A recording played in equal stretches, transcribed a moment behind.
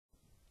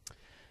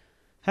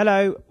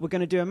Hello, we're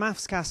going to do a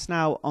Mathscast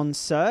now on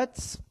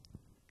Surds.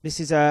 This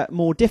is a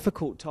more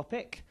difficult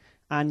topic,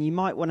 and you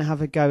might want to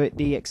have a go at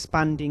the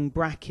expanding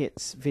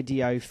brackets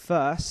video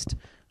first,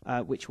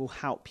 which will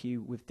help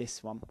you with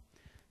this one.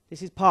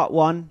 This is part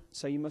one,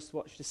 so you must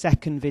watch the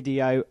second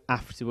video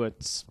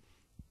afterwards.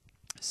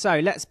 So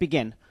let's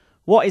begin.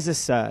 What is a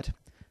surd?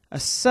 A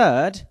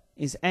surd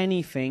is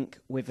anything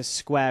with a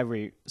square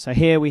root. So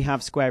here we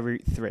have square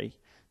root 3.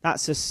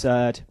 That's a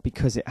surd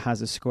because it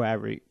has a square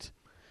root.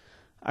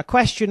 A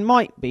question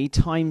might be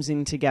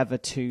timesing together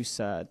two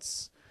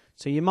surds.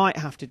 So you might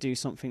have to do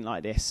something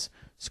like this.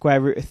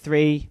 Square root of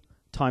 3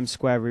 times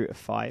square root of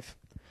 5.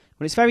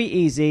 Well, it's very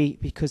easy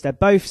because they're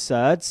both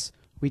surds.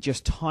 We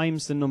just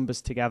times the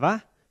numbers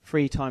together.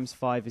 3 times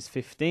 5 is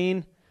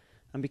 15.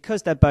 And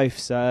because they're both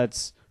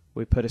surds,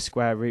 we put a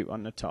square root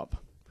on the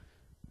top.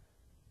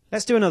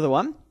 Let's do another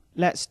one.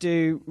 Let's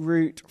do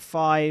root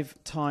 5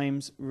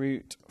 times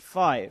root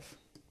 5.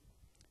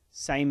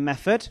 Same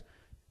method.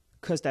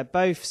 Because they're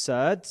both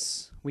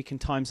surds, we can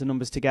times the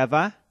numbers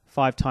together.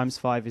 5 times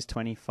 5 is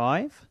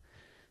 25.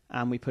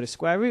 And we put a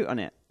square root on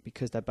it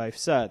because they're both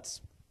surds.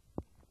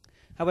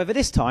 However,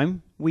 this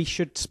time, we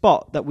should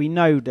spot that we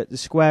know that the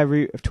square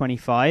root of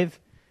 25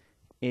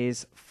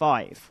 is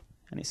 5.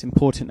 And it's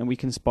important that we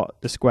can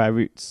spot the square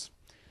roots.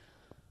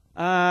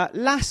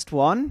 Last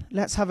one,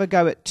 let's have a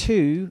go at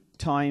 2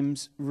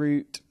 times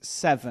root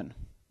 7.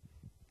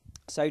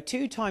 So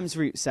 2 times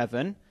root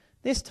 7,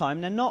 this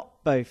time they're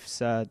not both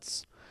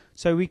surds.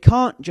 So we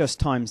can't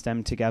just times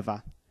them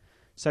together.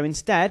 So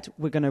instead,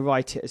 we're going to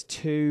write it as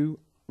 2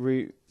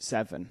 root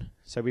 7.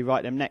 So we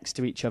write them next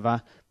to each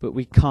other, but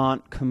we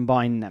can't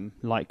combine them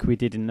like we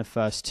did in the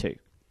first two.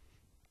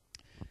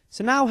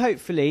 So now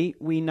hopefully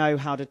we know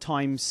how to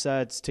times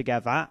surds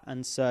together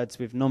and surds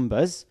with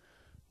numbers.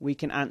 We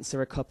can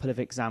answer a couple of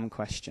exam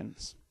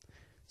questions.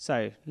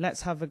 So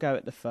let's have a go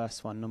at the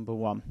first one, number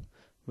 1.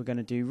 We're going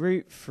to do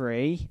root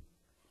 3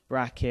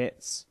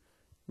 brackets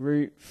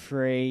root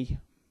 3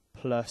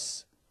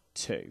 plus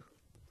 2.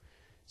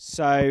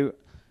 So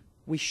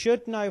we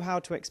should know how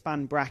to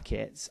expand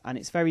brackets, and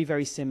it's very,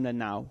 very similar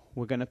now.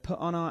 We're going to put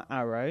on our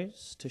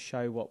arrows to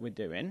show what we're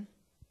doing.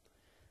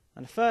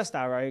 And the first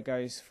arrow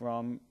goes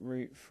from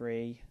root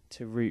 3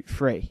 to root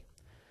 3.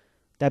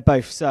 They're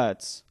both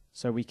surds,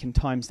 so we can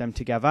times them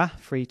together.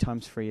 3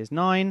 times 3 is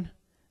 9,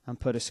 and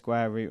put a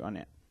square root on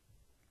it.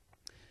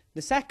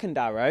 The second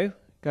arrow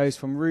goes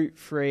from root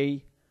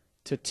 3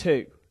 to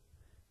 2.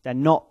 They're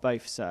not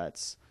both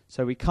surds.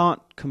 So we can't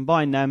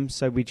combine them,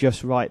 so we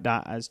just write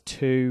that as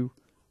 2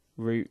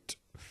 root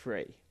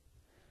 3.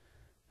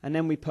 And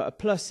then we put a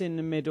plus in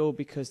the middle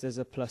because there's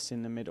a plus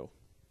in the middle.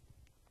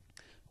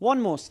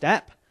 One more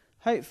step.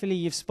 Hopefully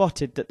you've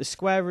spotted that the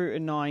square root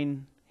of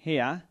 9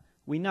 here,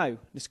 we know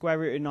the square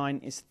root of 9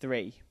 is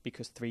 3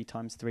 because 3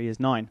 times 3 is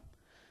 9.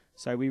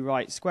 So we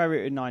write square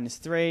root of 9 is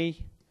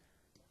 3,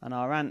 and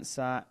our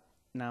answer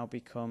now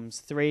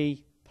becomes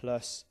 3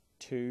 plus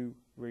 2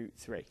 root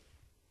 3.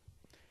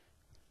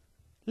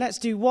 Let's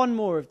do one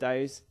more of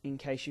those in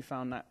case you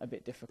found that a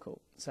bit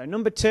difficult. So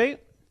number 2,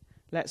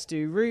 let's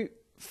do root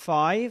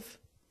 5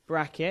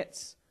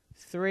 brackets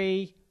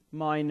 3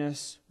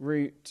 minus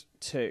root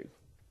 2.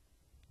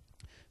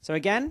 So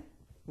again,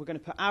 we're going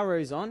to put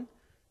arrows on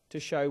to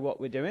show what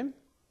we're doing.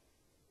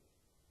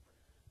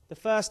 The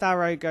first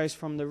arrow goes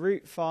from the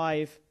root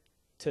 5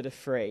 to the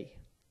 3.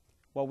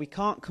 Well, we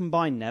can't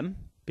combine them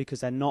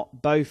because they're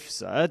not both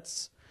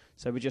surds.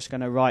 So we're just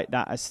going to write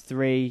that as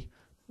 3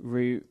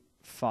 root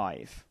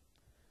 5.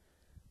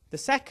 The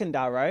second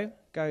arrow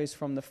goes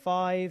from the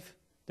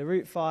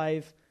root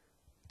 5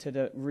 to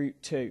the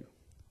root 2.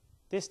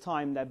 This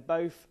time they're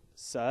both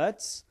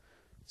surds,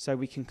 so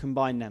we can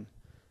combine them.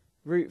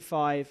 Root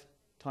 5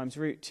 times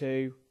root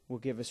 2 will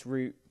give us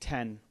root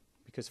 10,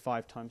 because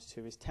 5 times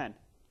 2 is 10.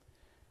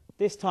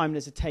 This time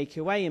there's a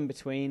takeaway in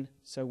between,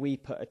 so we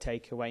put a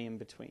takeaway in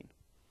between.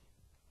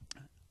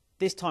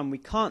 This time we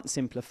can't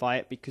simplify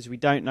it because we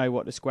don't know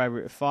what the square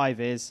root of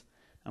 5 is,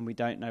 and we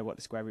don't know what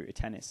the square root of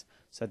 10 is.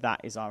 So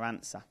that is our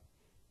answer.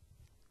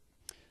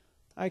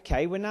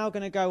 Okay, we're now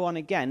going to go on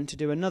again to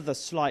do another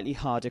slightly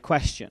harder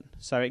question.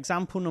 So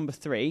example number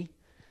 3.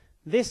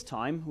 This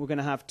time we're going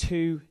to have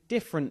two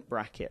different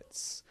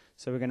brackets.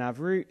 So we're going to have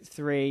root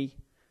 3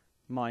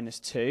 minus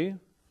 2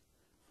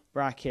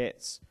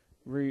 brackets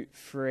root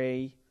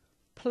 3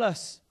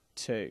 plus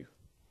 2.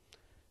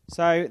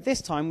 So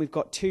this time we've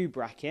got two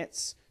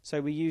brackets. So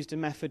we used a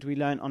method we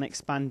learned on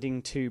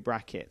expanding two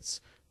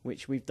brackets,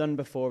 which we've done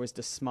before as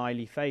the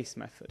smiley face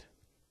method.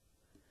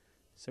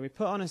 So we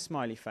put on a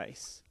smiley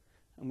face,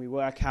 and we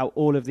work out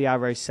all of the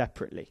arrows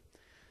separately.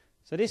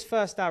 So this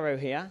first arrow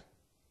here,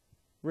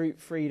 root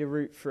 3 to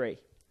root 3.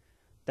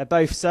 They're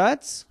both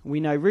surds. We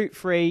know root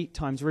 3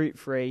 times root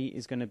 3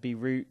 is going to be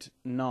root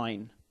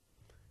 9.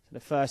 So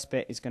the first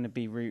bit is going to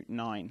be root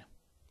 9.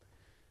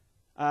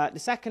 The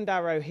second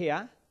arrow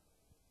here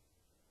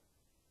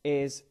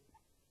is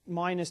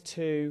minus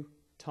 2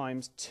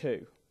 times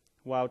 2.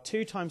 Well,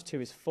 2 times 2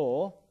 is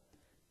 4,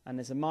 and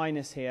there's a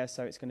minus here,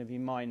 so it's going to be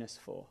minus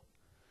 4.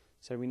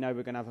 So we know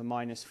we're going to have a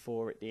minus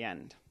 4 at the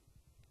end.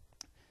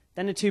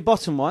 Then the two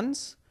bottom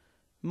ones,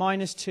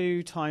 minus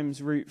 2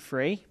 times root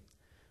 3.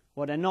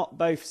 Well, they're not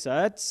both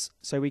surds,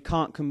 so we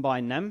can't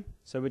combine them.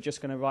 So we're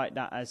just going to write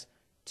that as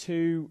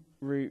 2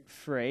 root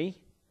 3.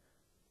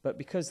 But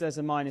because there's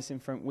a minus in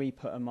front, we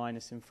put a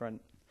minus in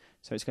front.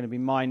 So it's going to be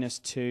minus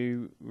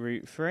 2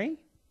 root 3.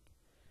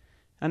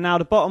 And now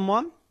the bottom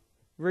one,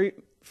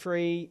 root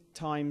 3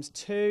 times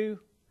 2.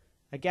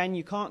 Again,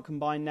 you can't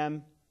combine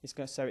them.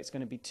 So it's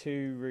going to be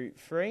 2 root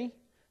 3.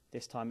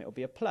 This time it will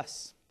be a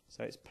plus.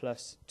 So it's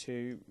plus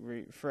 2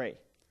 root 3.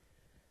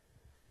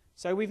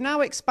 So we've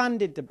now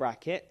expanded the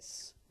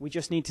brackets. We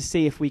just need to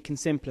see if we can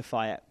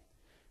simplify it.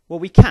 Well,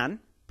 we can,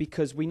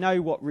 because we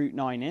know what root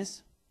 9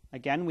 is.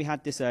 Again, we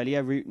had this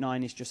earlier. Root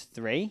 9 is just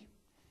 3.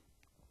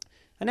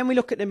 And then we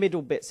look at the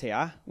middle bits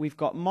here. We've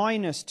got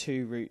minus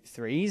 2 root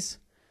 3s,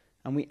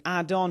 and we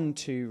add on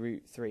 2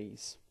 root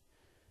 3s.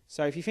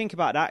 So if you think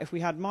about that, if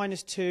we had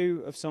minus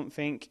 2 of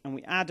something, and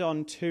we add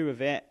on 2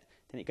 of it,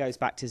 then it goes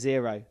back to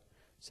 0.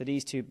 So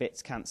these two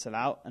bits cancel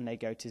out, and they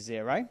go to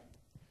 0.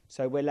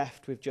 So we're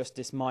left with just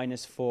this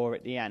minus 4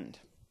 at the end.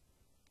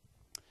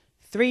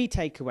 3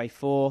 take away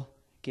 4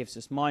 gives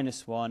us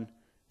minus 1,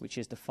 which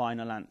is the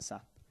final answer.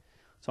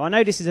 So I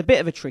know this is a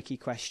bit of a tricky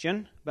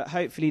question, but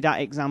hopefully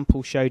that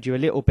example showed you a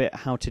little bit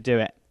how to do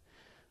it.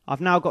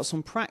 I've now got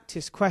some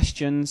practice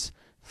questions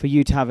for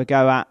you to have a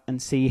go at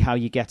and see how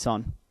you get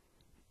on.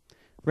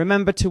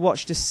 Remember to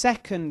watch the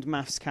second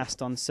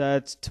Mathscast on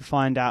Surds to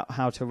find out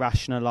how to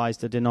rationalise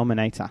the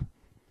denominator.